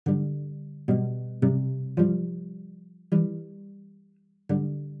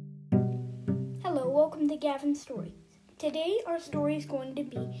to Gavin's Stories. Today our story is going to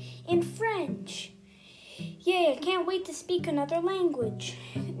be in French. Yay, I can't wait to speak another language.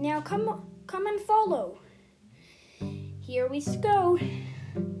 Now come and follow. Here we go.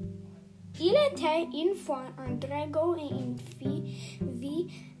 Il était une fois un dragon et une fille vit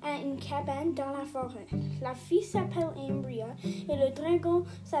à une cabane dans la forêt. La fille s'appelle Ambria et le dragon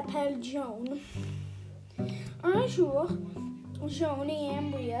s'appelle Jaune. Un jour, Jaune et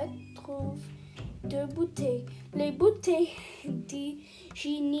Ambria trouvent deux bouteilles. Les bouteilles du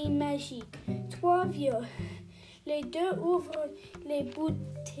génie magique. Trois vieux. Les deux ouvrent les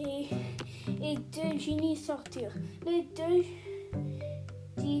bouteilles et deux génies sortirent. Les deux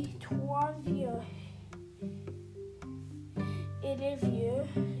dit trois vieux. Et les vieux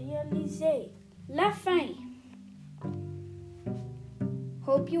réalisaient. La fin.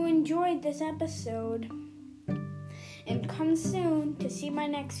 Hope you enjoyed this episode. And come soon to see my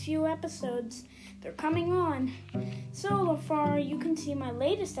next few episodes. They're coming on. So far, you can see my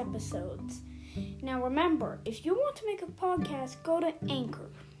latest episodes. Now remember, if you want to make a podcast, go to Anchor.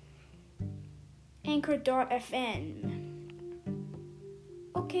 Anchor.fm.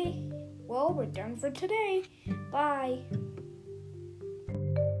 Okay, well, we're done for today. Bye.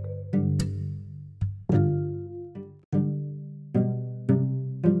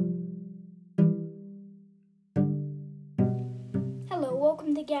 Hello,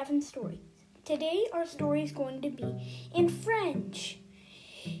 welcome to Gavin's Stories. Today our story is going to be in French.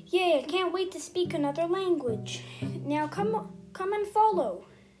 Yay, I can't wait to speak another language. Now come and follow.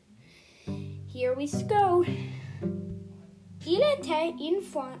 Here we go. Il était une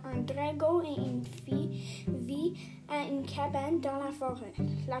fois un dragon et une fille vit à une cabane dans la forêt.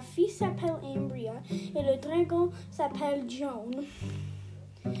 La fille s'appelle Ambria et le dragon s'appelle Jaune.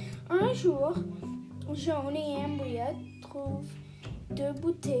 Un jour, Jaune et Ambria trouvent deux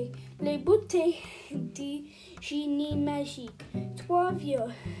bouteilles. Les bouteilles du génie magique. Trois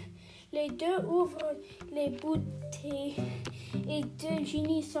vieux. Les deux ouvrent les bouteilles et deux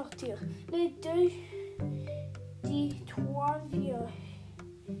génies sortirent. Les deux dit trois vieux.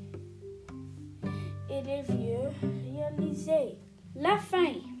 Et les vieux réalisaient. La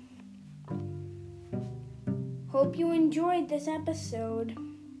fin. Hope you enjoyed this episode.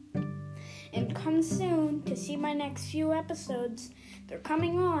 And come soon to see my next few episodes. They're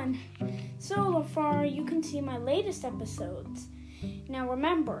coming on. So far, you can see my latest episodes. Now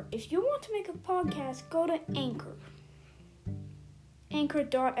remember, if you want to make a podcast, go to Anchor.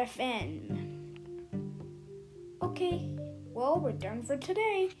 Anchor.fm. Okay, well, we're done for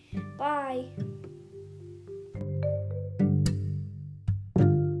today. Bye.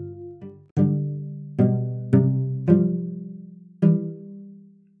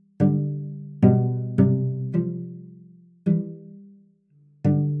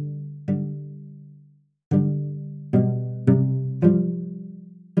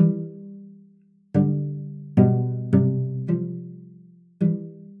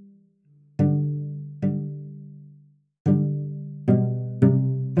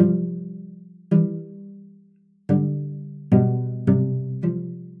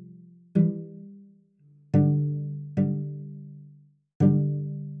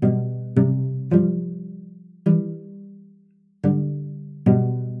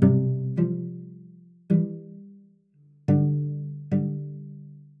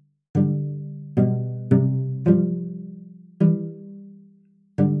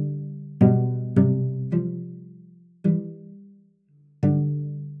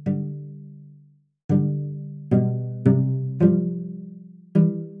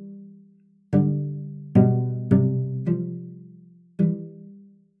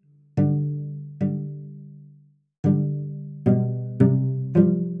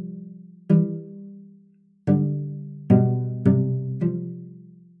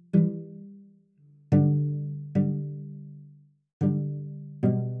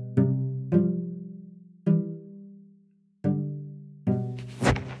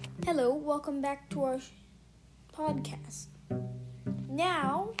 Hello, welcome back to our podcast.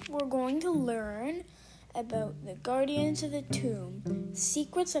 Now we're going to learn about the Guardians of the Tomb,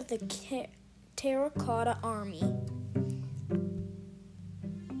 Secrets of the Terracotta Army.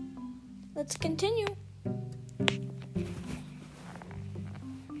 Let's continue.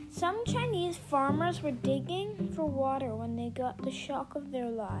 Some Chinese farmers were digging for water when they got the shock of their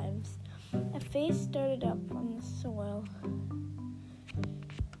lives. A face started up from the soil.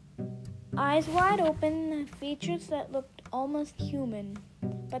 Eyes wide open, features that looked almost human.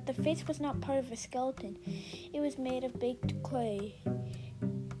 But the face was not part of a skeleton. It was made of baked clay,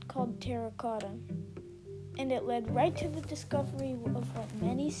 called terracotta. and it led right to the discovery of what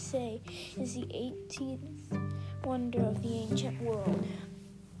many say is the 18th wonder of the ancient world.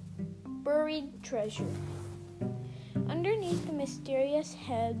 Buried treasure. Underneath the mysterious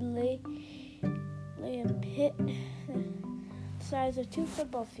head lay a pit the size of 2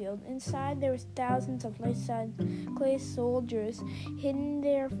 football fields. Inside there was thousands of life-size clay soldiers hidden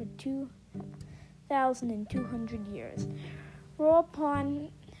there for 2,200 years. Row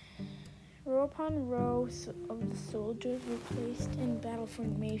upon rows of the soldiers were placed in battle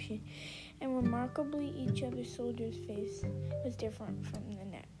formation, and remarkably each other soldier's face was different from the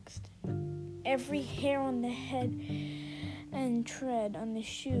next. Every hair on the head and tread on the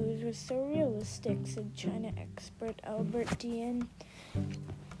shoes was so realistic, said China expert Albert Dian.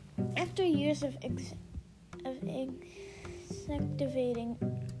 After years of excavating,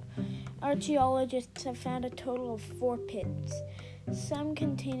 archaeologists have found a total of 4 pits, some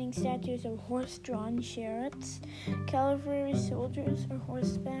containing statues of horse-drawn chariots, cavalry soldiers or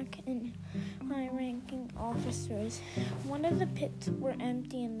horseback, and high-ranking officers. One of the pits were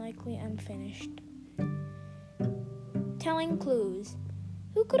empty and likely unfinished. Telling clues.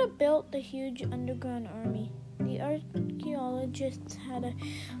 Who could have built the huge underground army? The archaeologists had a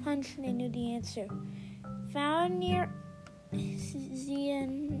hunch they knew the answer. Found near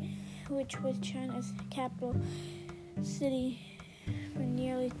Xi'an, which was China's capital city for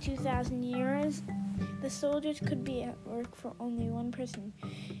nearly 2,000 years, the soldiers could be at work for only one person,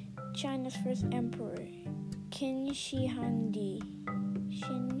 China's first emperor, Qin Shi Huangdi.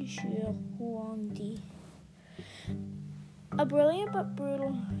 A brilliant but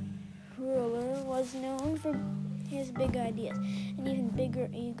brutal ruler was known for his big ideas and even bigger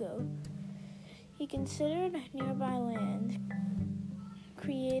ego. He considered nearby land,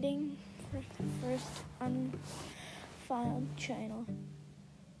 creating the first unfiled China.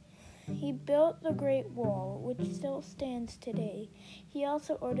 He built the Great Wall, which still stands today. He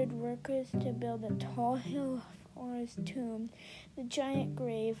also ordered workers to build a tall hill for his tomb. The giant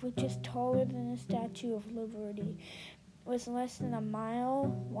grave, which is taller than the Statue of Liberty, was less than a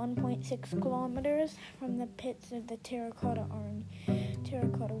mile, 1.6 kilometers, from the pits of the terracotta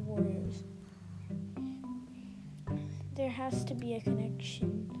warriors. There has to be a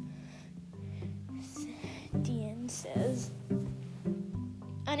connection, Dian says.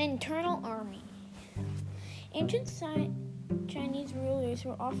 An internal army. Ancient Chinese rulers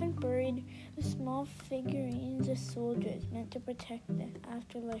were often buried with small figurines of soldiers meant to protect the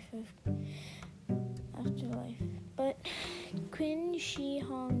afterlife. But Qin Shi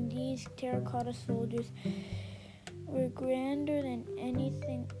Huangdi's terracotta soldiers were grander than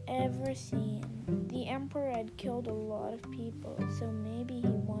anything ever seen. The emperor had killed a lot of people, so maybe he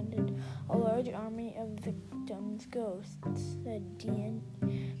wanted a large army of victims' ghosts, said Dian.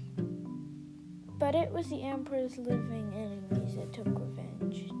 But it was the emperor's living enemies that took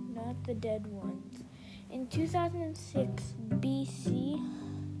revenge, not the dead ones. In 2006 BC,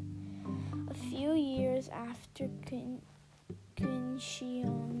 a few years after Qin Shi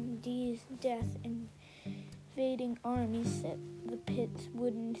Huangdi's death, invading armies set the pit's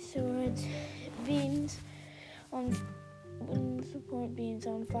wooden support beams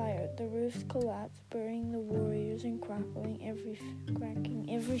on fire. The roofs collapsed, burying the warriors and cracking every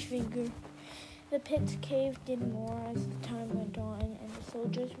figure. The pits caved in more as the time went on, and the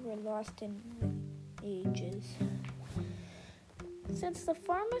soldiers were lost in the ages. Since the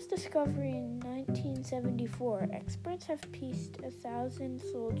farmer's discovery in 1974, experts have pieced 1,000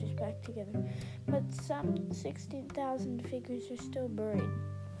 soldiers back together, but some 16,000 figures are still buried.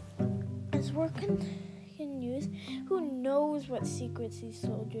 As work continues, who knows what secrets these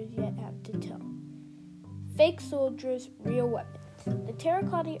soldiers yet have to tell? Fake soldiers, real weapons. The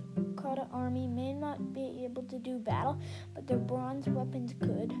terracotta army may not be able to do battle, but their bronze weapons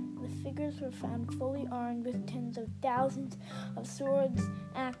could. The figures were found fully armed with tens of thousands of swords,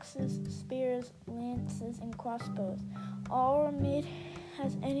 axes, spears, lances, and crossbows. All were made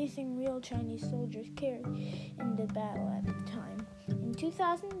as anything real Chinese soldiers carried into battle at the time. In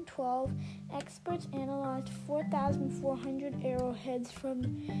 2012, experts analyzed 4,400 arrowheads from the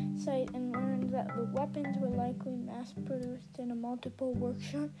site and learned that the weapons were likely mass-produced in a multiple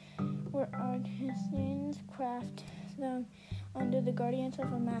workshop where artisans craft them under the guidance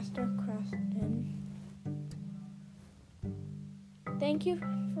of a master craftsman. Thank you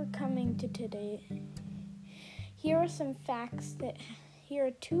for coming to today. Here are 2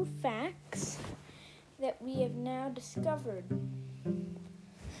 facts that we have now discovered.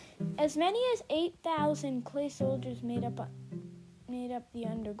 As many as 8,000 clay soldiers made up the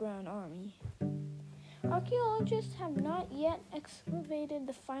underground army. Archaeologists have not yet excavated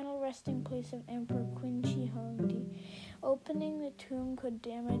the final resting place of Emperor Qin Shi Huangdi. Opening the tomb could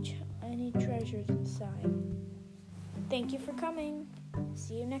damage any treasures inside. Thank you for coming.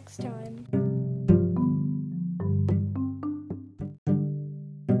 See you next time.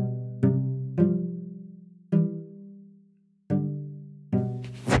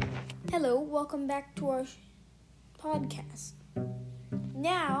 Hello, welcome back to our podcast.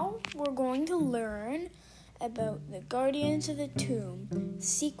 Now we're going to learn about the Guardians of the Tomb,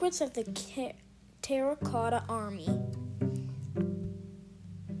 secrets of the Terracotta Army.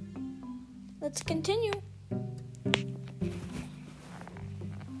 Let's continue.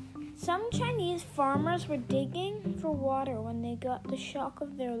 Some Chinese farmers were digging for water when they got the shock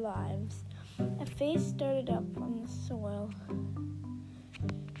of their lives. A face started up on the soil.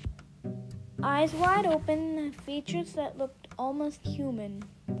 Eyes wide open, features that looked almost human.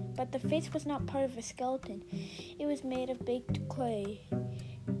 But the face was not part of a skeleton. It was made of baked clay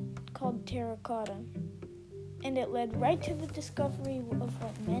called terracotta. And it led right to the discovery of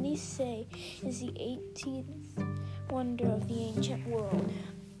what many say is the 18th wonder of the ancient world.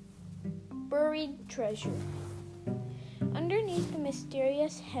 Buried treasure. Underneath the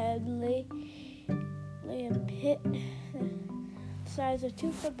mysterious head lay a pit the size of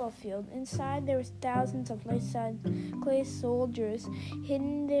 2 football fields. Inside there was thousands of life-size clay soldiers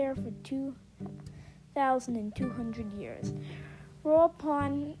hidden there for 2,200 years. Row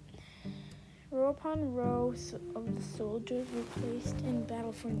upon row of the soldiers were placed in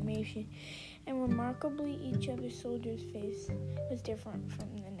battle formation, and remarkably each other soldier's face was different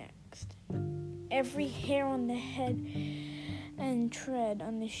from the next. Every hair on the head and tread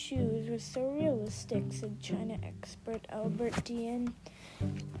on the shoes was so realistic, said China expert Albert Dian.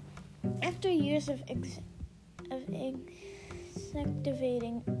 After years of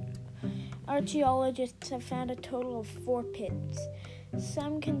excavating, archaeologists have found a total of 4 pits,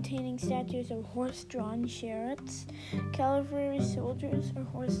 some containing statues of horse-drawn chariots, cavalry soldiers or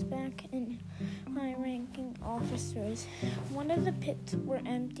horseback, and high-ranking officers. One of the pits were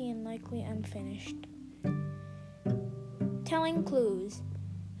empty and likely unfinished. Telling clues.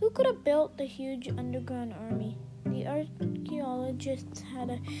 Who could have built the huge underground army? The archaeologists had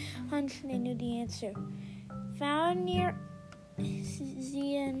a hunch they knew the answer. Found near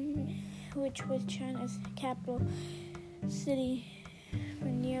Xi'an, which was China's capital city for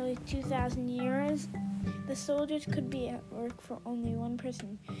nearly 2,000 years, the soldiers could be at work for only one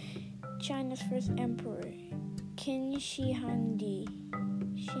person, China's first emperor, Qin Shi Huangdi.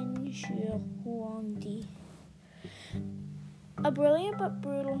 A brilliant but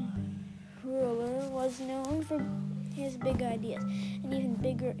brutal ruler was known for his big ideas and even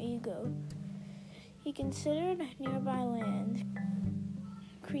bigger ego. He considered nearby lands,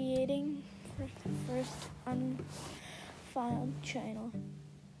 creating the first unfiled China.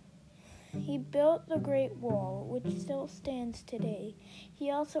 He built the Great Wall, which still stands today. He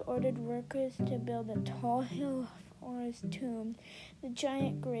also ordered workers to build a tall hill for his tomb. The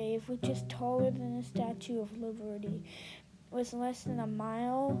giant grave, which is taller than the Statue of Liberty, was less than a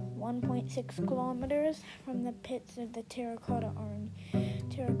mile, 1.6 kilometers, from the pits of the Terracotta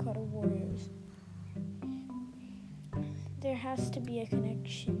warriors. There has to be a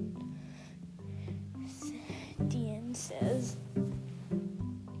connection, Dian says.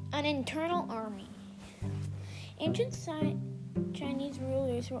 An internal army. Ancient Chinese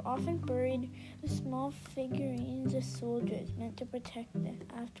rulers were often buried with small figurines of soldiers meant to protect the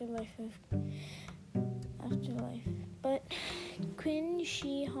afterlife. But Qin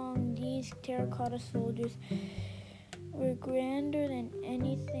Shi Huangdi's terracotta soldiers were grander than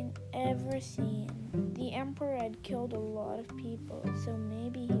anything ever seen. The emperor had killed a lot of people, so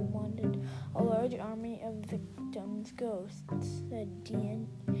maybe he wanted a large army of victims' ghosts, said Dian.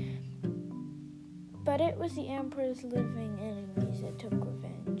 But it was the emperor's living enemies that took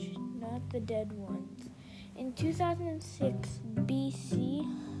revenge, not the dead ones. In 2006 BC,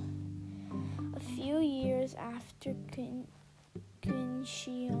 a few years after Qin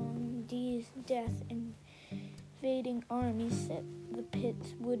Shi Huangdi's death, invading armies set the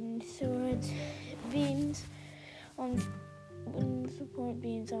pit's wooden support beams on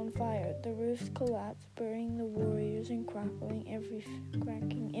fire. The roofs collapsed, burying the warriors and cracking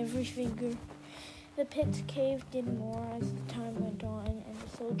every figure. The pit's caved in more as the time went on, and the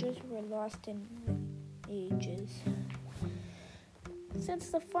soldiers were lost in the ages. Since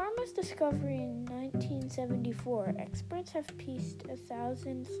the farmer's discovery in 1974, experts have pieced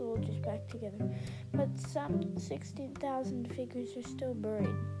 1,000 soldiers back together, but some 16,000 figures are still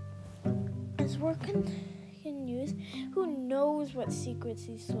buried. As work continues, who knows what secrets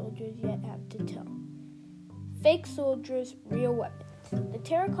these soldiers yet have to tell? Fake soldiers, real weapons. The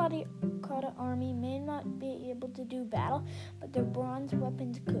Terracotta Army may not be able to do battle, but their bronze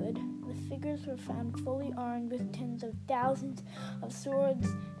weapons could. The figures were found fully armed with tens of thousands of swords,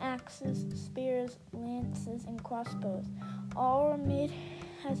 axes, spears, lances, and crossbows. All were made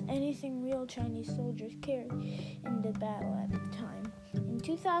as anything real Chinese soldiers carried into battle at the time. In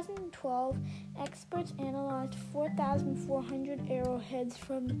 2012, experts analyzed 4,400 arrowheads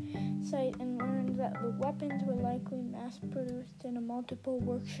from the site and learned that the weapons were likely mass-produced in a multiple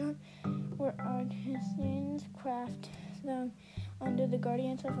workshop where artisans craft them under the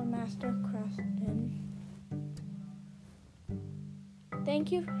guidance of a master craftsman.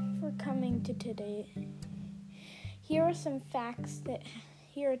 Thank you for coming to today. Here are two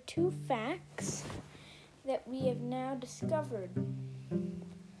facts that we have now discovered.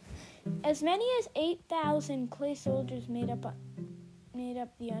 As many as 8,000 clay soldiers made up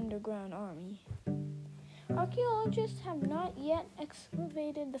the underground army. Archaeologists have not yet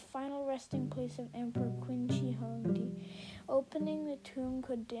excavated the final resting place of Emperor Qin Shi Huangdi. Opening the tomb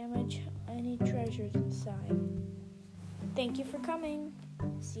could damage any treasures inside. Thank you for coming.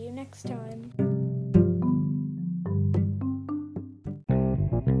 See you next time.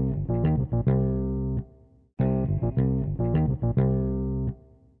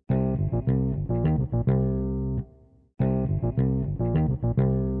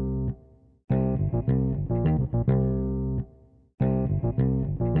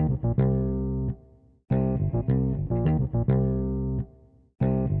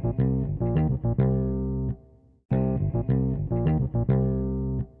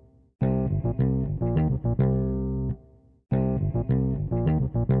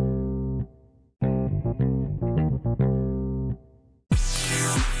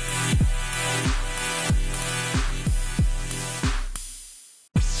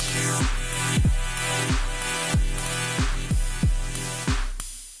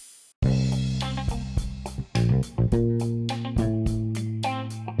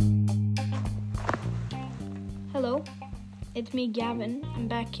 Hello, it's me, Gavin. I'm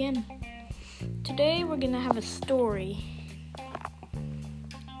back in. Today we're gonna have a story.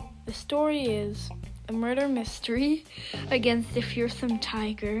 The story is a murder mystery against a fearsome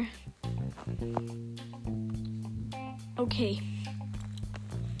tiger. Okay.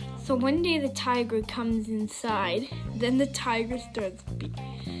 So one day the tiger comes inside, then the tiger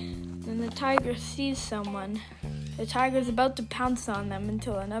sees someone. The tiger's about to pounce on them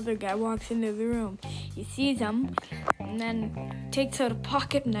until another guy walks into the room. He sees him and then takes out a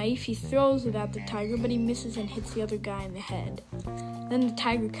pocket knife. He throws it at the tiger, but he misses and hits the other guy in the head. Then the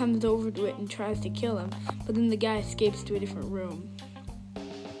tiger comes over to it and tries to kill him, but then the guy escapes to a different room.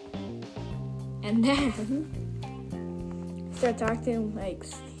 And then starts acting like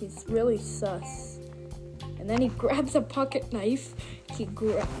he's really sus. And then he grabs a pocket knife. He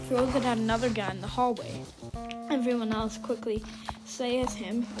throws it at another guy in the hallway. Everyone else quickly says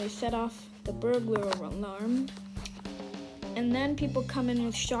him. They set off the burglar alarm. And then people come in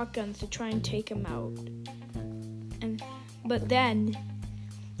with shotguns to try and take him out. But then,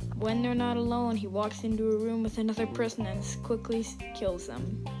 when they're not alone, he walks into a room with another person and quickly kills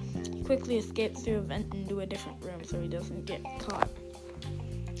them. He quickly escapes through a vent into a different room so he doesn't get caught.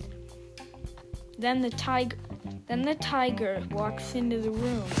 Then the tiger walks into the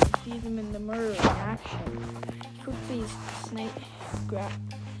room and sees him in the murder in action. Quickly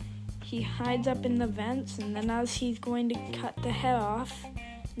he hides up in the vents, and then as he's going to cut the head off,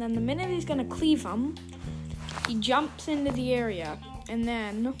 then the minute he's going to cleave him, he jumps into the area and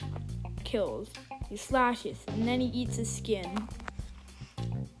then kills. He slashes, and then he eats his skin.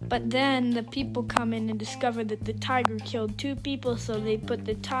 But then the people come in and discover that the tiger killed 2 people, so they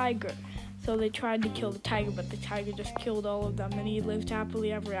tried to kill the tiger, but the tiger just killed all of them, and he lived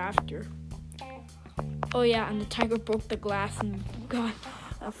happily ever after. Oh yeah, and the tiger broke the glass and got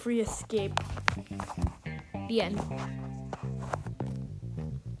a free escape. The end.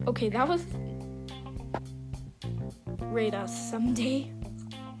 Okay, that was Rate Us Someday.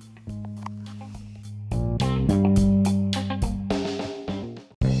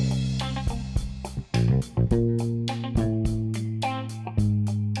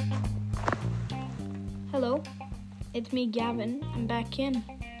 Hello, it's me, Gavin. I'm back in.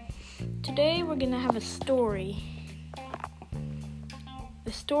 Today we're gonna have a story.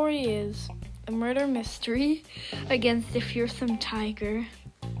 The story is a murder mystery against a fearsome tiger.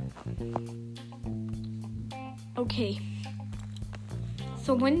 Okay.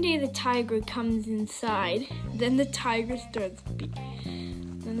 So one day the tiger comes inside, then the tiger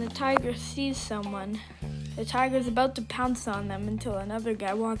sees someone. The tiger's about to pounce on them until another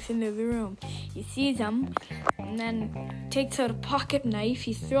guy walks into the room. He sees him and then takes out a pocket knife.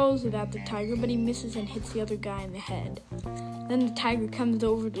 He throws it at the tiger, but he misses and hits the other guy in the head. Then the tiger comes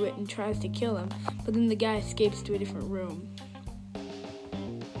over to it and tries to kill him, but then the guy escapes to a different room.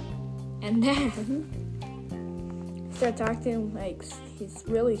 And then starts acting like he's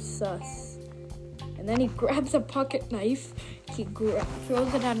really sus. And then he grabs a pocket knife. He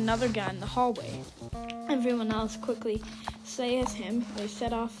throws it at another guy in the hallway. Everyone else quickly says him. They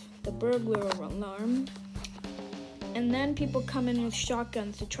set off the burglar alarm. And then people come in with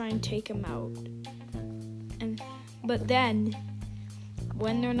shotguns to try and take him out. But then,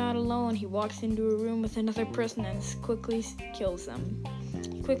 when they're not alone, he walks into a room with another person and quickly kills them.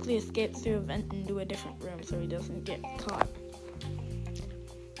 He quickly escapes through a vent into a different room so he doesn't get caught.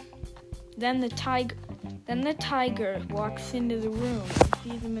 Then the tiger walks into the room and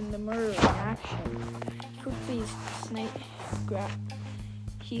sees him in the mirror in action. Quickly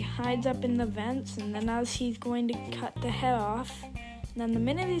he hides up in the vents, and then as he's going to cut the head off, then the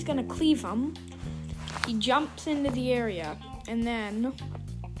minute he's going to cleave him, he jumps into the area and then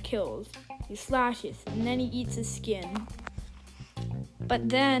kills. He slashes and then he eats his skin. But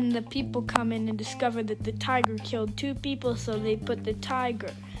then the people come in and discover that the tiger killed 2 people, so they tried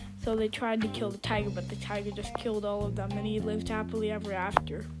to kill the tiger, but the tiger just killed all of them, and he lived happily ever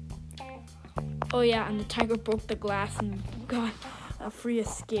after. Oh yeah, and the tiger broke the glass and got a free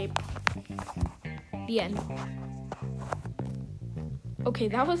escape. The end. Okay,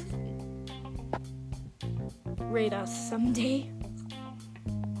 that was Rate Us Someday.